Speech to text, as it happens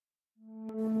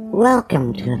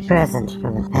Welcome to a present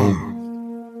from the past.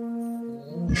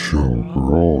 The show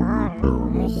for all your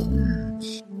paranormal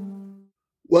needs.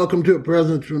 Welcome to a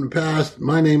present from the past.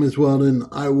 My name is Weldon.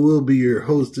 I will be your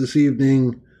host this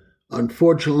evening.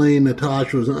 Unfortunately,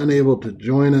 Natasha was unable to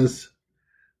join us,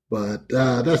 but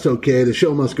that's okay. The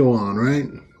show must go on, right?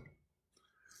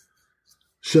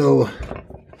 So,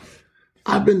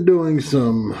 I've been doing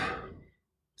some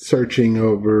searching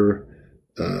over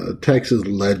Texas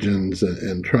legends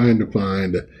and trying to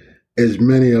find as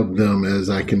many of them as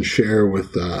I can share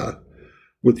with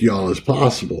y'all as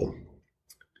possible.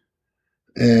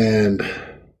 And,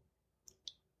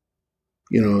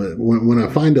 you know, when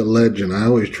I find a legend, I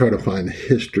always try to find the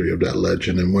history of that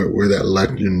legend and where that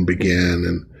legend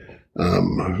began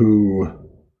and who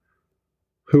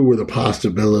were the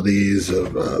possibilities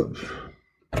of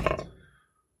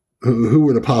who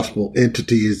were the possible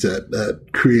entities that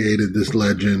created this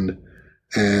legend.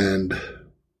 And,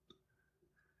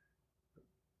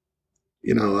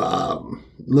 you know,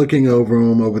 looking over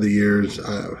them over the years,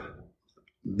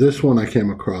 this one I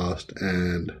came across,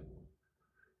 and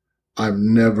I've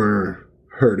never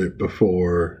heard it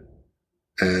before.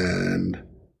 And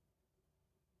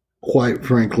quite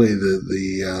frankly,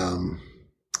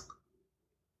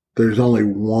 there's only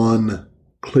one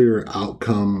clear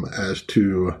outcome as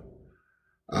to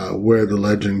where the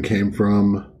legend came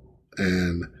from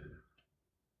and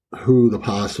who the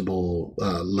possible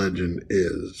legend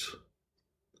is.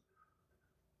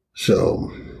 So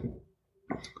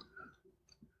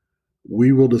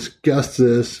we will discuss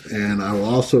this, and I will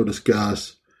also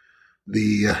discuss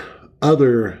the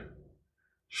other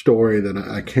story that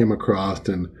I came across,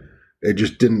 and it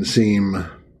just didn't seem,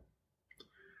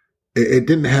 it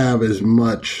didn't have as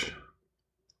much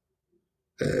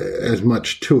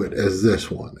to it as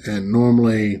this one. And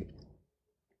normally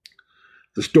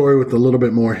the story with a little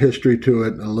bit more history to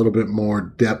it, and a little bit more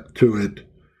depth to it,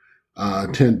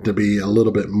 tend to be a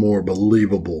little bit more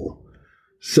believable.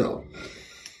 So,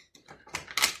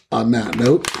 on that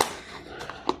note,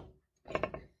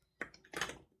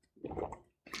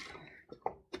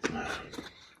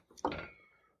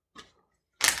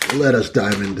 let us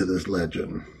dive into this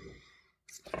legend.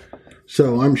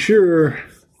 So I'm sure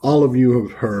all of you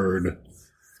have heard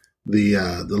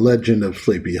the legend of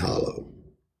Sleepy Hollow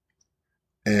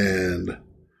and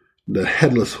the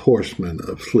Headless Horseman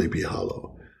of Sleepy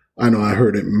Hollow. I know I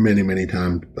heard it many, many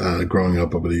times growing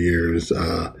up over the years.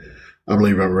 I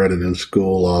believe I read it in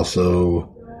school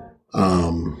also.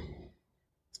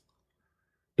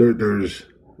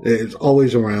 It's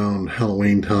always around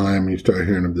Halloween time. You start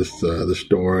hearing of this, the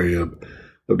story of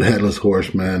the Headless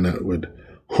Horseman that would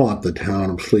haunt the town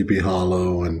of Sleepy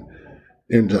Hollow and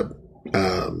ends up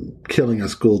killing a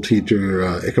school teacher,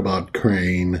 Ichabod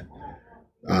Crane.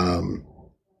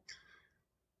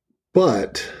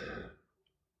 But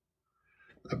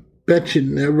I bet you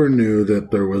never knew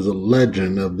that there was a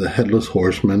legend of the Headless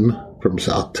Horseman from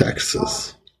South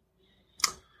Texas.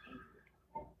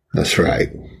 That's right.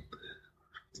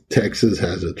 Texas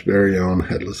has its very own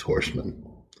Headless Horseman.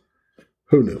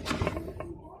 Who knew?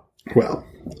 Well,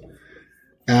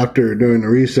 after doing the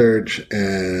research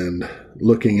and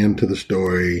looking into the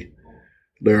story,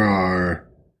 there are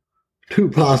two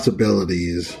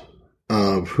possibilities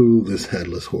of who this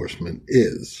Headless Horseman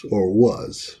is or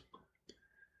was.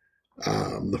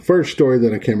 The first story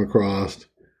that I came across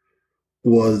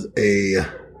was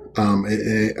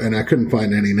and I couldn't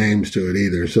find any names to it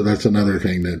either, so that's another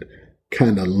thing that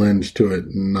kind of lends to it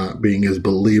not being as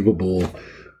believable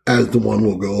as the one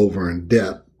we'll go over in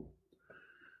depth.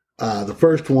 The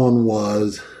first one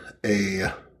was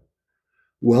a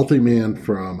wealthy man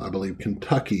from, I believe,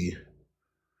 Kentucky,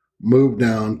 moved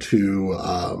down to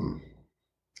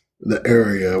the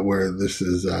area where this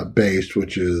is based,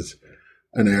 which is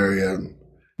an area.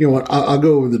 You know what? I'll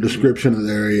go over the description of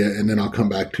the area, and then I'll come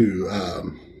back to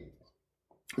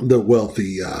the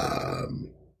wealthy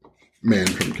man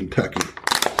from Kentucky.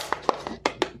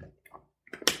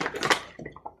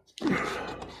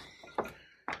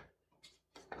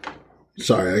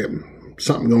 Sorry, I got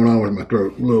something going on with my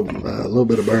throat. A little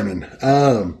bit of burning.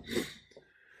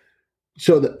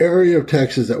 So the area of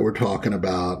Texas that we're talking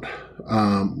about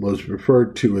was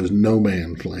referred to as no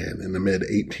man's land in the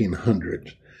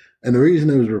mid-1800s. And the reason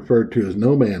it was referred to as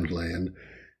no man's land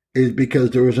is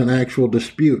because there was an actual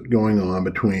dispute going on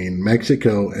between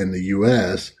Mexico and the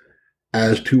U.S.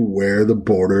 as to where the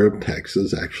border of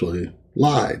Texas actually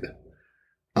lied.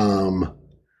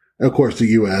 Of course, the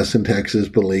U.S. and Texas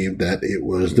believed that it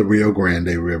was the Rio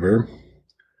Grande River,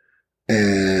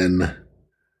 and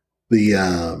the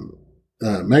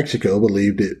Mexico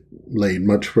believed it laid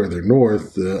much further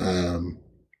north, the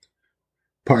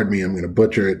pardon me, I'm going to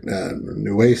butcher it,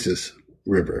 Nueces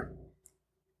River.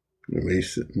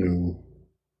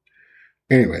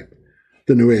 Anyway,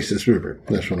 the Nueces River.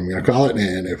 That's what I'm going to call it.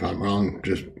 And if I'm wrong,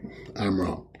 I'm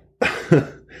wrong.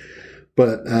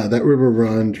 But that river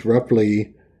runs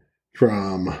roughly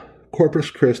from Corpus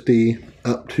Christi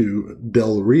up to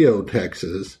Del Rio,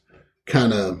 Texas.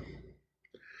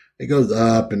 It goes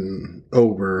up and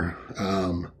over.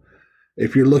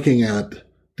 If you're looking at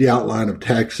the outline of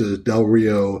Texas, Del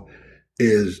Rio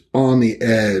is on the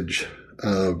edge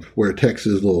of where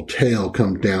Texas' little tail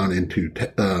comes down into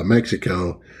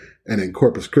Mexico, and then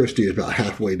Corpus Christi is about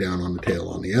halfway down on the tail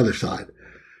on the other side.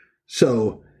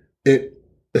 So it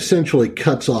essentially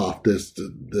cuts off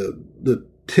the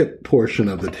tip portion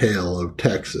of the tail of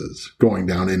Texas going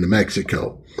down into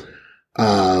Mexico.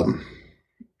 So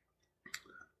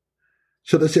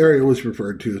this area was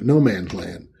referred to as no man's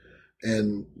land.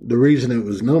 And the reason it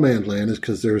was no man's land is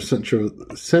because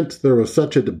since there was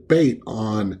such a debate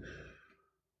on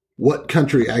what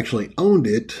country actually owned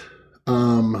it,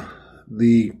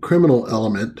 the criminal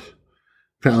element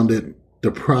found it the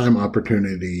prime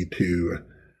opportunity to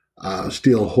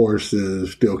steal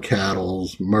horses, steal cattle,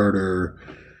 murder,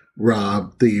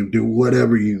 rob, thief, do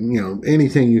whatever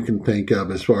anything you can think of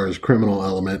as far as criminal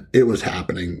element. It was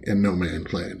happening in no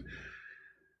man's land.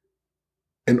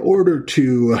 In order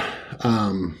to,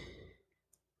 so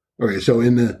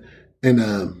in the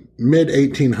mid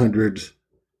 1800s,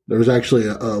 there was actually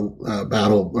a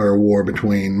battle or a war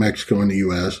between Mexico and the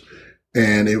U.S.,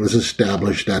 and it was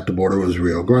established that the border was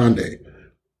Rio Grande.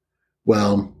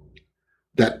 Well,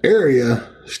 that area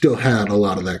still had a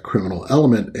lot of that criminal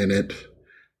element in it,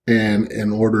 and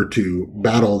in order to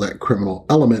battle that criminal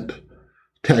element,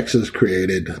 Texas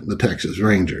created the Texas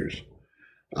Rangers,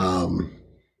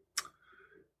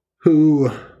 who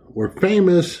were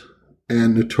famous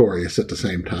and notorious at the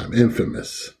same time,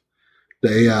 infamous.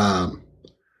 They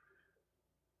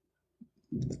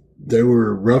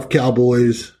were rough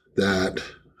cowboys that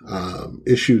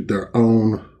issued their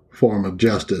own form of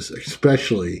justice,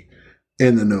 especially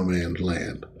in the no man's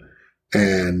land.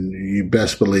 And you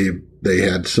best believe they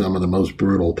had some of the most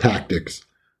brutal tactics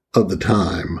of the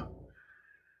time.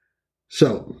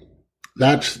 So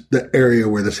that's the area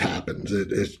where this happens.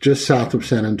 It's just south of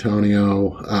San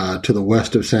Antonio, to the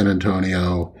west of San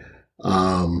Antonio,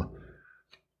 all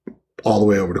the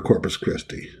way over to Corpus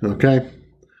Christi. Okay?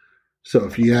 So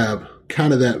if you have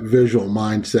kind of that visual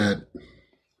mindset,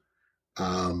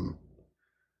 the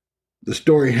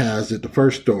story has it, the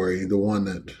first story, the one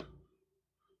that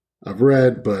I've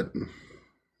read but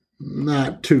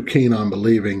not too keen on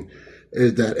believing,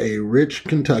 is that a rich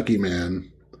Kentucky man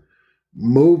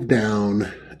moved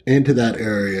down into that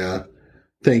area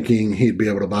thinking he'd be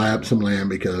able to buy up some land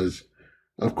because,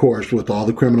 of course, with all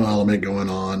the criminal element going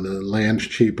on, the land's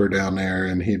cheaper down there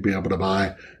and he'd be able to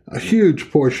buy a huge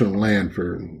portion of land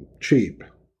for cheap.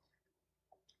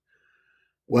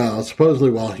 Well,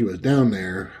 supposedly while he was down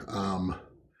there,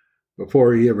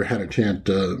 before he ever had a chance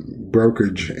to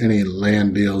brokerage any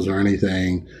land deals or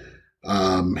anything,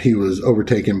 he was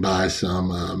overtaken by some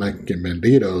Mexican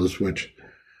banditos, which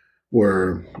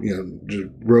were, just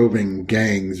roving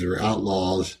gangs or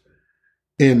outlaws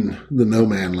in the no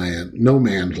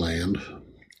man's land.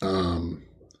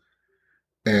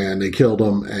 And they killed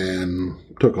him and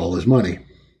took all his money.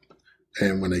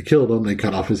 And when they killed him, they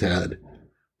cut off his head,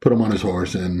 put him on his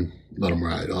horse, and let him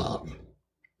ride off.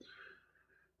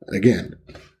 Again,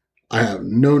 I have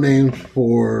no names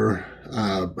for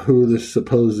who this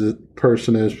supposed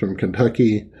person is from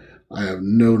Kentucky. I have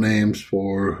no names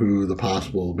for who the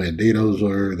possible banditos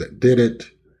were that did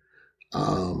it.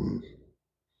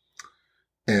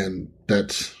 And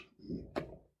that's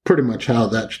pretty much how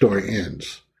that story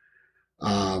ends.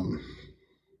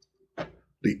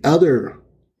 The other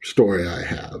story I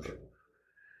have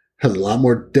has a lot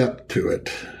more depth to it,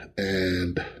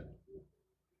 and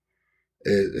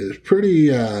it is pretty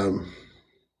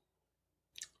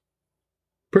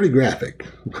graphic.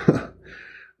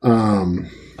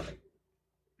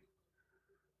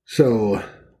 So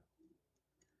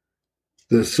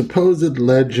the supposed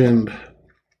legend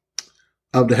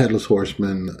of the Headless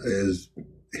Horseman is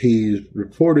he's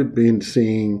reported being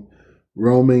seen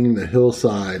roaming the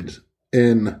hillsides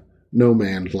in no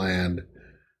man's land.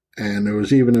 And there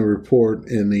was even a report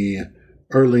in the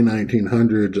early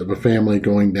 1900s of a family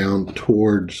going down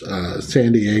towards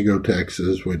San Diego,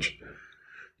 Texas, which,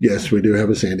 yes, we do have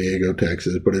a San Diego,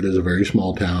 Texas, but it is a very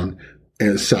small town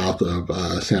and it's south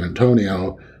of San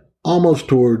Antonio, almost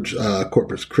towards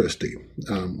Corpus Christi,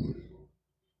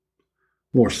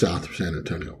 more south of San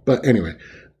Antonio. But anyway,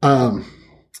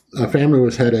 a family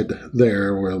was headed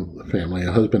there. Well,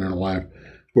 a husband and a wife,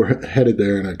 were headed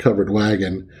there in a covered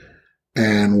wagon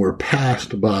and were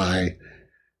passed by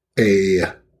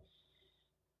a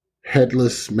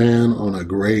headless man on a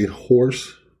gray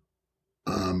horse.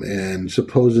 And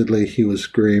supposedly he was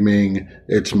screaming,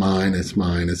 "It's mine, it's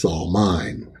mine, it's all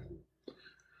mine,"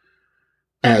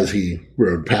 as he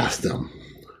rode past them.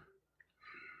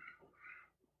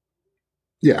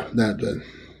 Yeah, that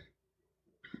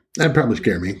probably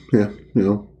scared me. Yeah,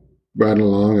 riding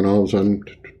along and all of a sudden,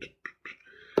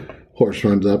 horse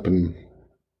runs up and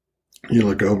you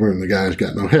look over and the guy's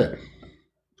got no head.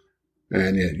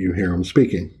 And yet you hear him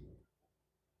speaking.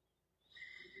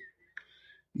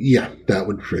 Yeah, that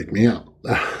would freak me out.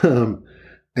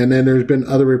 And then there's been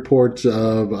other reports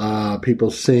of people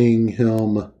seeing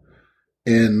him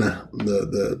in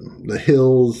the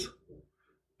hills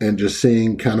and just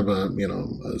seeing kind of a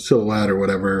silhouette or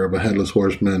whatever of a headless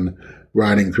horseman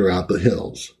riding throughout the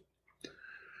hills.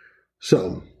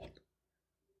 So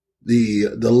the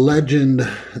legend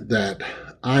that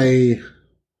I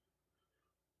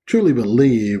truly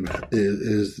believe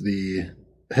is the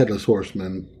headless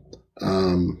horseman,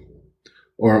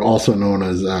 or also known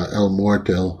as El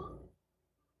Muerto.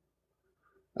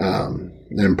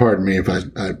 And pardon me if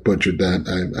I butchered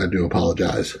that. I do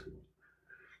apologize.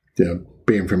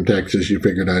 Being from Texas, you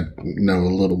figured I'd know a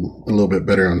little bit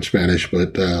better on Spanish,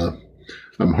 but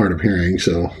I'm hard of hearing,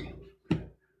 so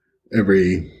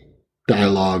every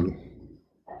dialogue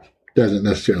doesn't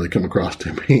necessarily come across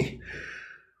to me.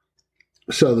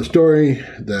 So the story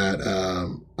that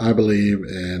I believe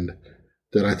and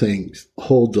that I think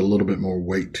holds a little bit more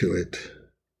weight to it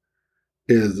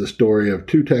is the story of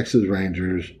two Texas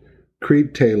Rangers,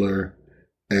 Creed Taylor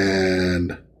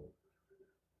and,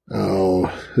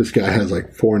 this guy has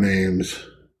like 4 names.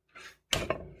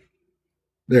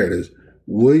 There it is.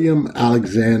 William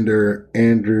Alexander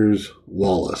Andrews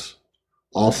Wallace,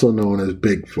 also known as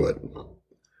Bigfoot.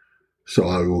 So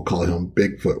I will call him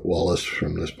Bigfoot Wallace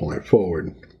from this point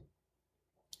forward.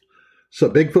 So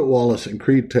Bigfoot Wallace and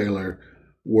Creed Taylor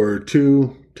were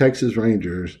 2 Texas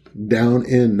Rangers down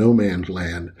in no man's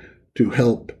land to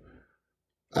help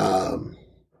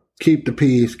keep the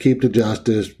peace, keep the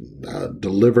justice,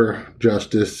 deliver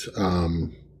justice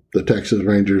the Texas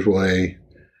Rangers way,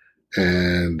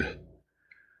 and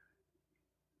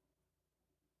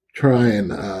try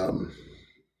and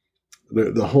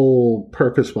the whole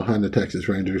purpose behind the Texas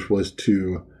Rangers was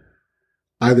to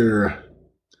either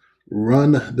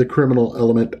run the criminal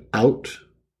element out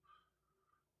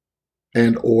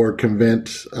and or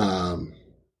convince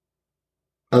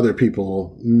other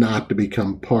people not to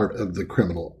become part of the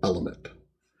criminal element.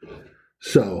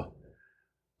 So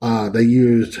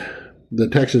the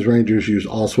Texas Rangers used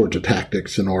all sorts of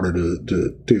tactics in order to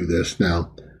do this.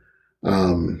 Now,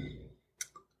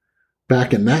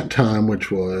 back in that time,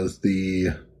 which was the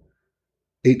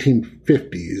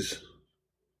 1850s,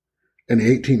 in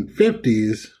the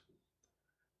 1850s,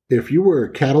 if you were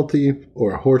a cattle thief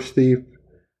or a horse thief,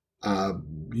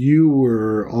 you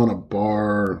were on a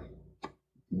bar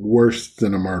worse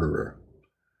than a murderer.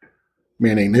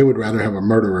 Meaning they would rather have a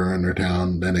murderer in their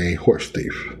town than a horse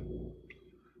thief.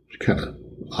 It's kind of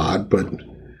odd, but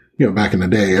back in the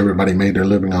day, everybody made their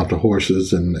living off the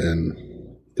horses, and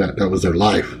that was their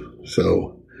life.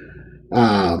 So,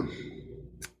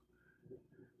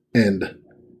 and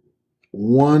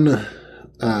one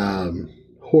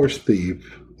horse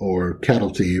thief or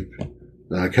cattle thief,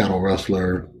 cattle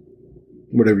rustler,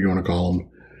 whatever you want to call them,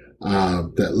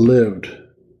 that lived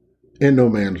in no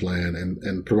man's land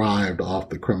and thrived off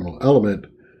the criminal element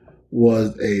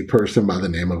was a person by the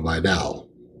name of Vidal.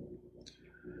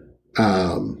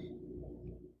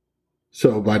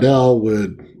 So Vidal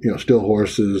would, steal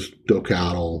horses, steal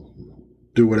cattle,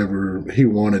 do whatever he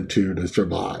wanted to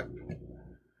survive.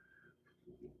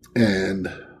 And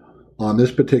on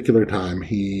this particular time,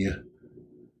 he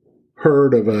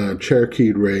heard of a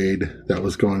Cherokee raid that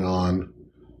was going on.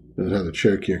 It was either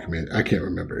Cherokee or Comanche, I can't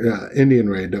remember. Indian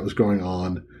raid that was going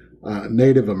on,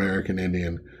 Native American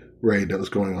Indian raid that was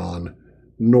going on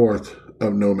north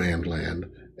of no man's land.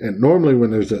 And normally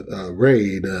when there's a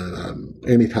raid,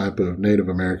 any type of Native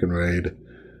American raid,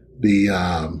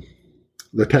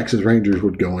 the Texas Rangers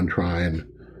would go and try and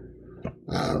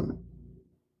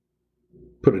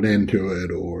put an end to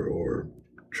it or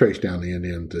trace down the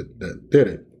Indians that did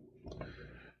it.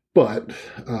 But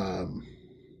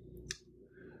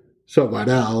so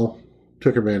Vidal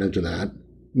took advantage of that,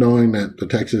 knowing that the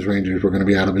Texas Rangers were going to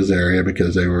be out of his area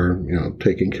because they were,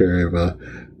 taking care of a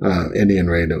Indian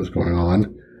raid that was going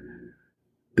on.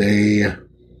 They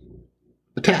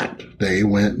attacked. They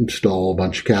went and stole a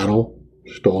bunch of cattle,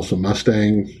 stole some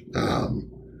Mustangs,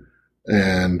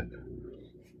 and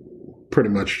pretty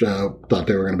much thought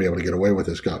they were going to be able to get away with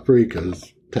it scot-free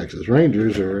because Texas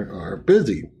Rangers are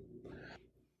busy.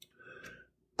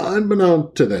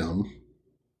 Unbeknownst to them,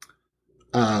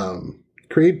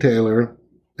 Creed Taylor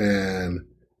and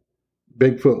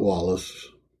Bigfoot Wallace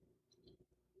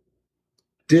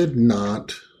did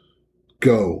not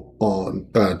go on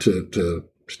to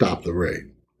stop the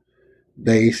raid.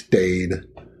 They stayed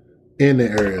in the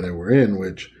area they were in,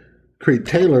 which Creed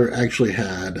Taylor actually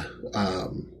had a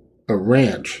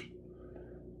ranch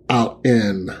out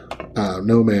in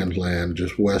no man's land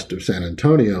just west of San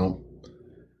Antonio.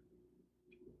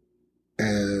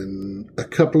 And a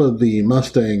couple of the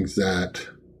Mustangs that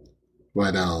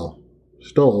Vidal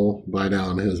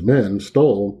and his men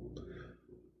stole,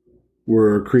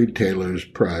 were Creed Taylor's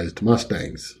prized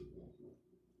Mustangs.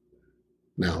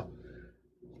 Now,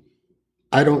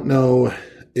 I don't know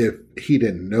if he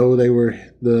didn't know they were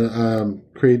the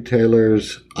Creed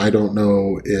Taylors. We don't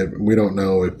know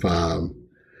if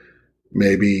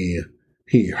maybe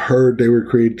he heard they were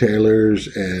Creed Taylors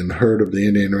and heard of the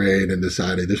Indian raid and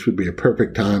decided this would be a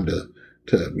perfect time to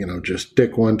just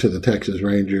stick one to the Texas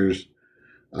Rangers,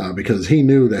 because he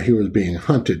knew that he was being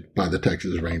hunted by the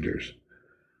Texas Rangers.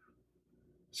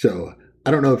 So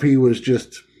I don't know if he was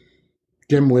just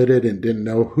dim-witted and didn't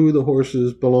know who the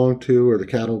horses belonged to or the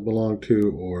cattle belonged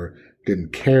to, or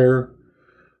didn't care,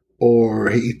 or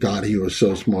he thought he was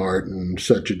so smart and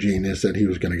such a genius that he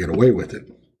was going to get away with it.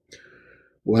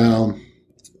 Well,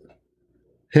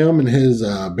 him and his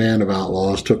band of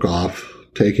outlaws took off,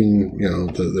 taking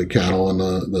the cattle and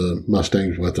the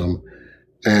Mustangs with them,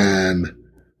 and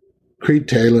Creed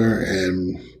Taylor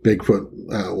and Bigfoot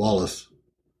Wallace,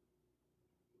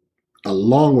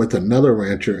 along with another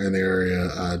rancher in the area,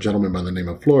 a gentleman by the name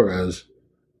of Flores,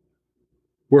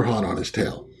 were hot on his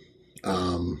tail.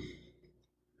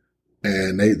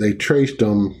 And they tracked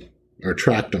him,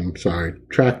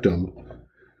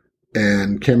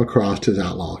 and came across his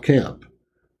outlaw camp.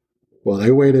 Well,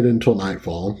 they waited until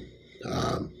nightfall.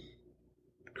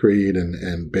 Creed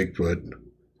and Bigfoot,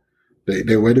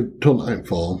 they waited till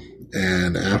nightfall,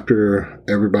 and after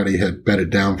everybody had bedded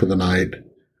down for the night,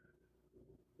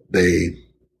 they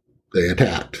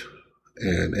attacked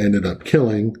and ended up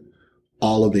killing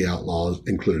all of the outlaws,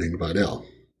 including Vidal.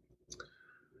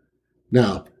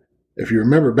 Now, if you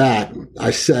remember back,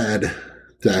 I said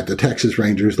that the Texas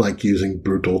Rangers like using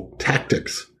brutal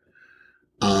tactics,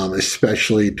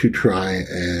 especially to try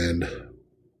and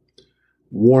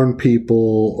warn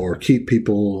people or keep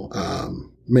people,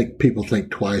 make people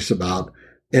think twice about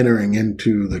entering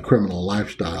into the criminal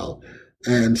lifestyle.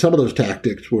 And some of those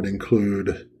tactics would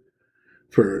include,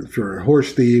 for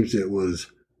horse thieves, it was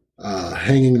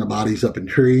hanging the bodies up in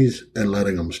trees and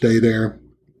letting them stay there.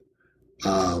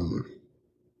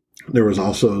 There was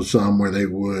also some where they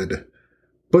would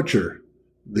butcher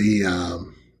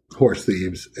the horse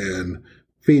thieves and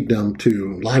feed them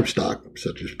to livestock,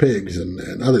 such as pigs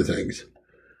and other things.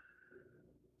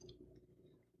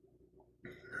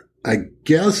 I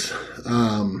guess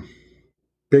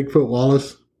Bigfoot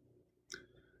Wallace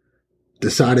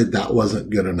decided that wasn't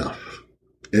good enough.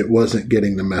 It wasn't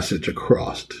getting the message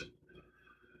across.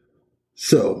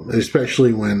 So,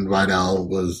 especially when Vidal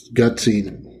was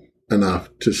gutsy enough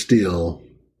to steal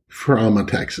from a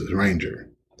Texas Ranger.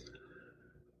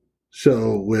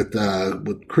 So, with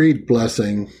Creed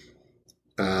blessing,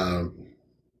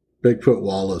 Bigfoot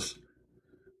Wallace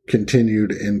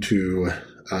continued into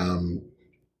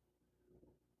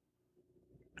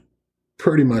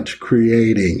pretty much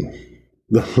creating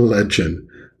the legend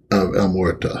of El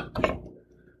Muerto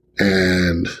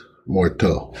and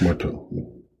Muerto.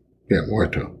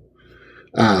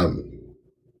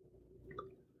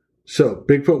 So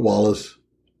Bigfoot Wallace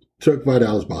took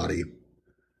Vidal's body,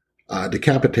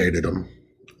 decapitated him,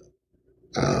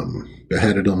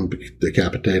 beheaded him,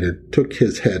 decapitated, took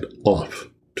his head off,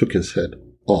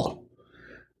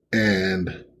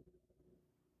 and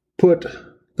propped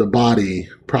the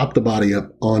body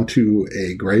up onto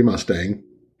a gray Mustang,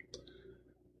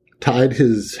 tied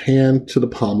his hand to the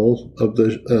pommel of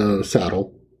the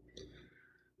saddle,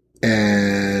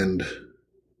 and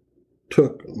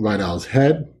took Vidal's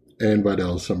head and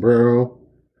Vidal's sombrero,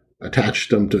 attached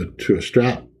them to a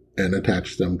strap, and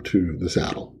attached them to the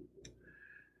saddle.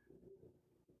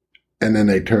 And then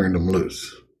they turned him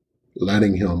loose,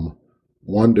 letting him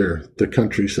wander the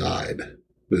countryside,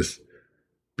 this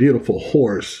beautiful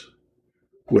horse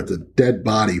with a dead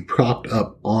body propped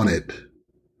up on it.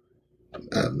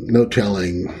 No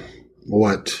telling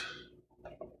what,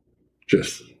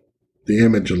 just the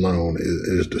image alone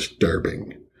is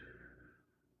disturbing.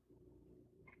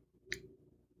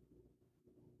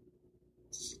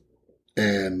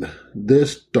 And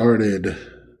this started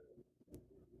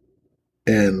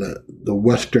in the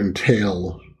western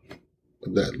tail,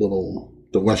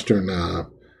 the western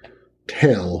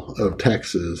tail of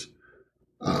Texas,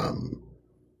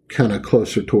 kind of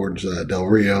closer towards Del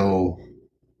Rio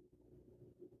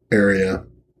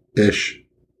area-ish,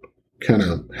 kind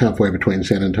of halfway between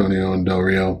San Antonio and Del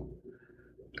Rio.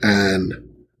 And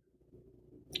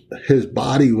his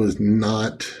body was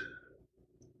not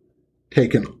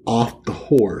taken off the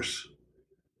horse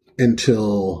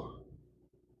until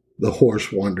the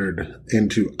horse wandered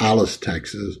into Alice,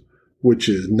 Texas, which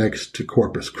is next to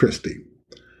Corpus Christi,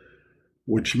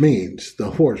 which means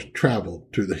the horse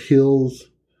traveled through the hills,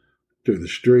 through the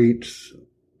streets,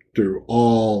 through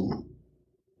all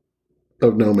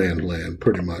of no man's land,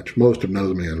 pretty much, most of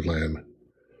no man's land,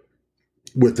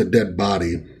 with a dead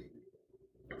body,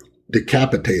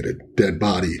 decapitated dead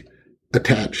body,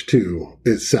 attached to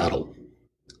its saddle,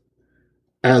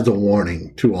 as a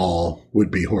warning to all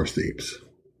would-be horse thieves.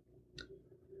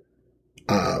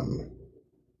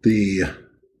 The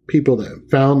people that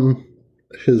found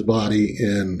his body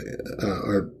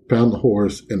or found the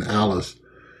horse in Alice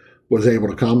was able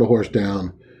to calm the horse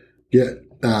down, get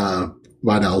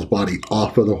Vidal's body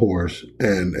off of the horse,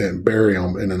 and bury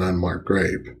him in an unmarked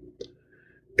grave.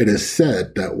 It is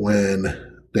said that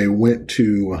when they went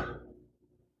to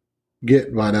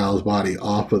get Vidal's body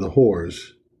off of the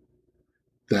horse,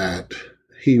 that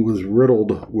he was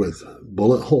riddled with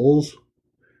bullet holes,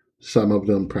 some of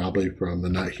them probably from the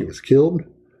night he was killed,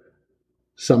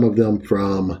 some of them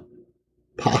from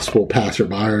possible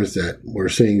passerbyers that were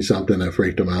seeing something that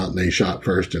freaked them out and they shot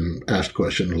first and asked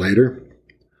questions later.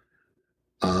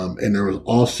 And there was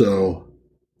also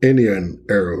Indian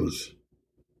arrows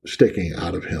sticking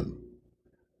out of him.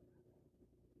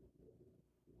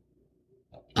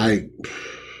 I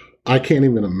can't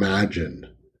even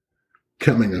imagine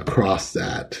coming across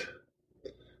that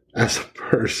as a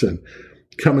person,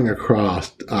 coming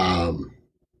across,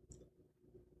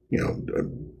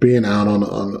 being out on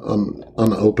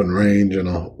the open range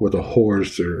with a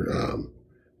horse, or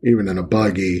even in a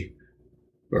buggy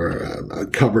or a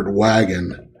covered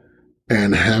wagon,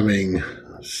 and having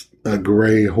a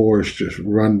gray horse just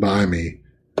run by me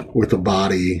with a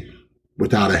body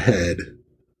without a head,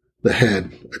 the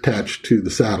head attached to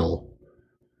the saddle,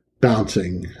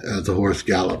 bouncing as the horse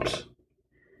gallops.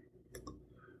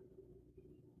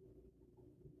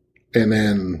 And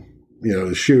then,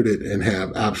 shoot it and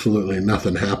have absolutely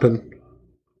nothing happen.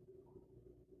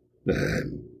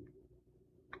 And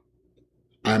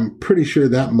I'm pretty sure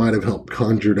that might have helped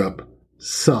conjured up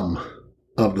some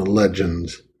of the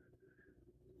legends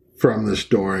from the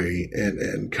story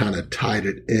and kind of tied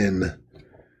it in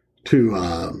to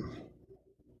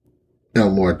El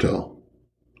Muerto,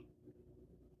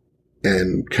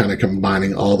 and kind of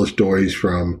combining all the stories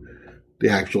from the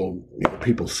actual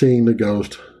people seeing the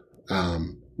ghost,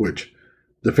 which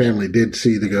the family did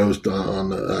see the ghost on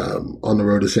the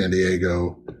road to San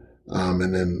Diego,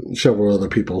 and then several other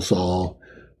people saw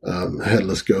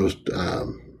headless ghost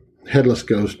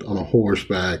on a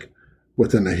horseback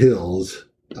within the hills.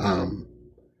 Can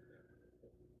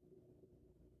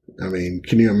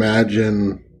you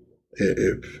imagine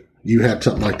if you had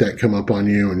something like that come up on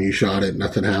you and you shot it,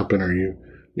 nothing happened, or you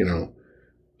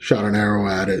shot an arrow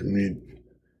at it, and you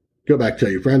go back to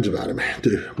tell your friends about it, man.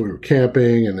 Dude, we were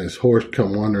camping and this horse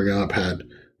come wandering up, had,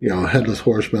 a headless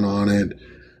horseman on it.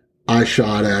 I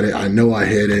shot at it. I know I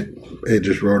hit it. It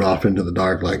just rode off into the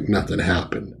dark like nothing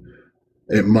happened.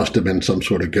 It must have been some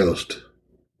sort of ghost.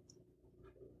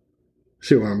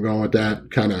 See where I'm going with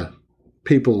that? Kind of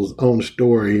people's own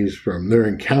stories from their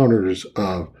encounters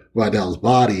of Vidal's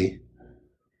body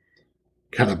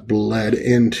kind of bled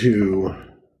into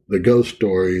the ghost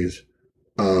stories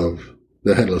of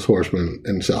the Headless Horseman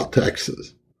in South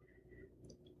Texas.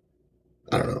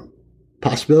 I don't know.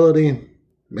 Possibility?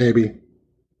 Maybe.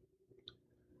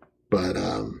 But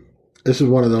this is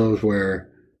one of those where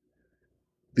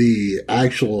the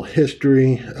actual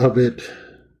history of it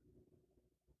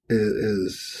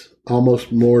is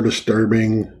almost more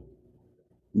disturbing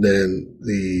than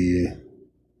the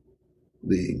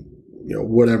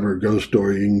whatever ghost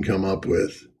story you can come up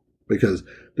with, because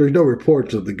there's no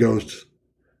reports of the ghosts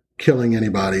killing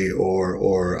anybody or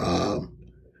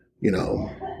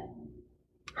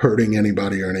hurting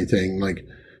anybody or anything. Like,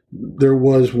 there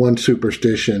was one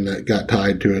superstition that got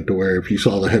tied to it to where if you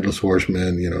saw the Headless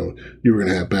Horseman, you were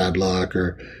going to have bad luck,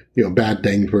 or, bad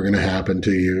things were going to happen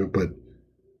to you. But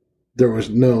there was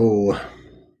no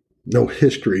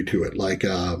history to it. Like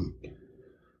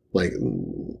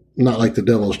not like the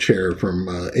Devil's Chair from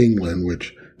England,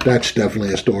 which that's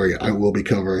definitely a story I will be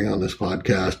covering on this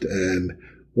podcast. And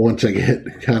once I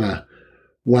get kind of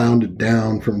wound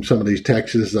down from some of these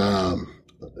Texas, some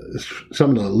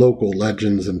of the local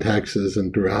legends in Texas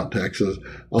and throughout Texas,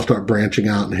 I'll start branching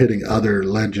out and hitting other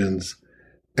legends.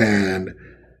 And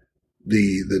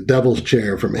the Devil's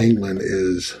Chair from England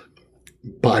is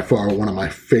by far one of my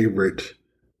favorite,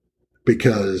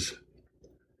 because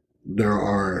there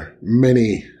are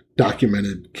many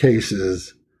documented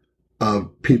cases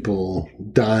of people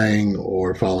dying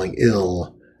or falling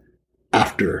ill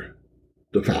after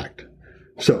the fact.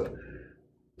 So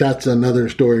that's another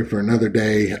story for another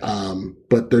day.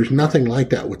 But there's nothing like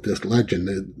that with this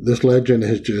legend. This legend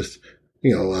is just,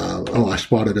 I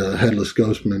spotted a headless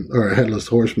ghostman or a headless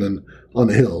horseman on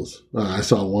the hills. I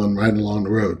saw one riding along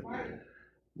the road.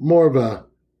 More of a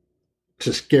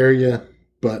to scare you,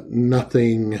 but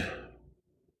nothing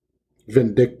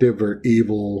vindictive or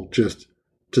evil, just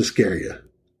to scare you.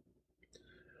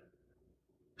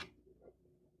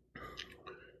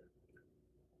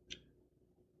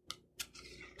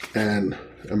 And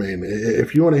I mean,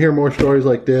 if you want to hear more stories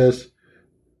like this,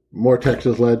 more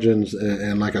Texas legends,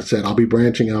 and like I said, I'll be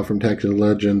branching out from Texas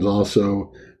legends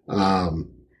also. I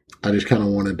just kind of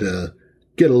wanted to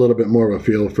get a little bit more of a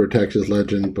feel for Texas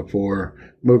legends before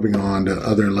moving on to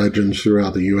other legends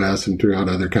throughout the U.S. and throughout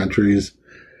other countries.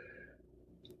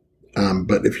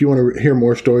 But if you want to hear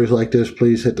more stories like this,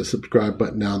 please hit the subscribe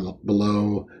button down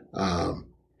below.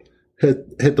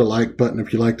 Hit the like button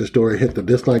if you like the story. Hit the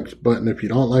dislike button if you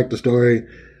don't like the story.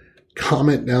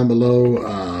 Comment down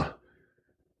below.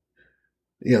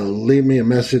 Leave me a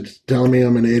message telling me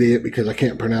I'm an idiot because I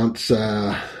can't pronounce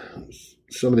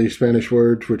some of these Spanish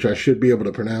words, which I should be able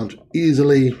to pronounce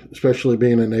easily, especially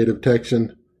being a native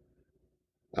Texan.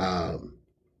 But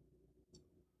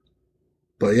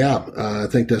yeah, I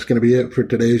think that's going to be it for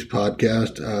today's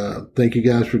podcast. Thank you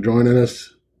guys for joining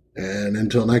us, and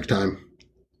until next time.